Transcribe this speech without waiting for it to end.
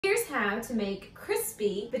Here's how to make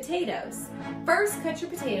crispy potatoes. First, cut your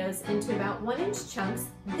potatoes into about 1-inch chunks,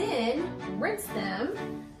 then rinse them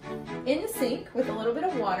in the sink with a little bit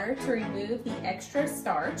of water to remove the extra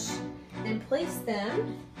starch. Then place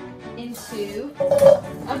them into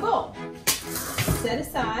a bowl. Set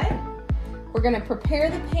aside. We're gonna prepare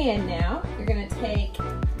the pan now. You're gonna take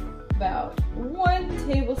about 1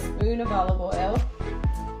 tablespoon of olive oil,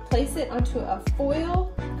 place it onto a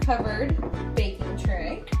foil-covered baking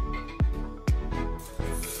tray,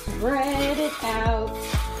 spread it out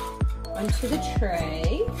onto the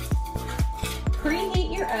tray,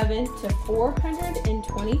 preheat your oven to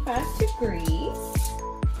 425 degrees,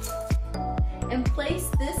 and place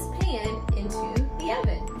this pan into the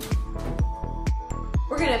oven.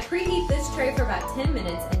 We're gonna preheat this tray for about 10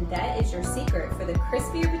 minutes, and that is your secret for the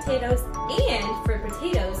crispier potatoes and for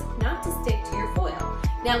potatoes not to stick to your foil.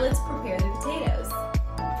 Now let's prepare the potatoes.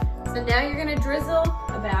 So now you're gonna drizzle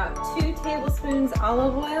about 2 tablespoons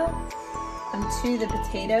olive oil onto the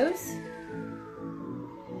potatoes.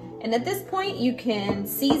 And at this point you can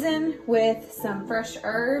season with some fresh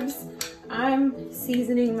herbs. I'm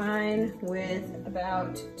seasoning mine with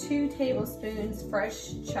about 2 tablespoons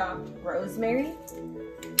fresh chopped rosemary.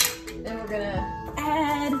 Then we're gonna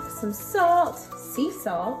add some salt, sea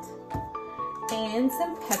salt, and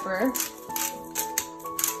some pepper.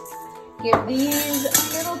 Give these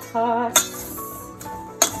a little toss.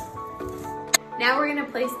 Now we're gonna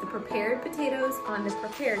place the prepared potatoes on the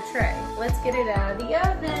prepared tray. Let's get it out of the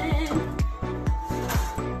oven.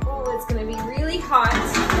 Oh, it's gonna be really hot,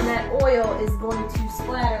 and that oil is going to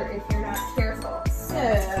splatter if you're not careful.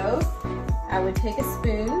 So, I would take a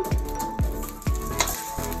spoon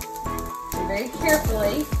and very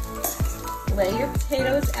carefully lay your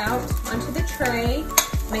potatoes out onto the tray.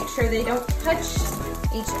 Make sure they don't touch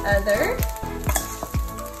each other.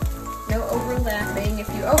 No overlapping. If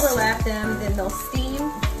you overlap them, then they'll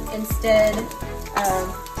steam instead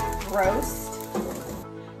of roast.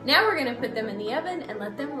 Now we're gonna put them in the oven and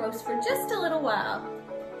let them roast for just a little while.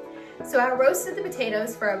 So I roasted the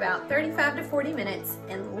potatoes for about 35 to 40 minutes,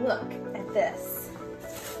 and look at this.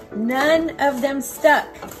 None of them stuck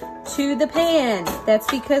to the pan. That's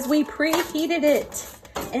because we preheated it.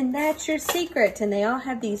 And that's your secret. And they all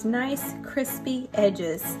have these nice crispy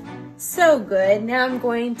edges. So good. Now I'm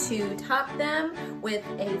going to top them with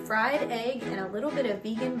a fried egg and a little bit of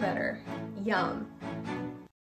vegan butter. Yum.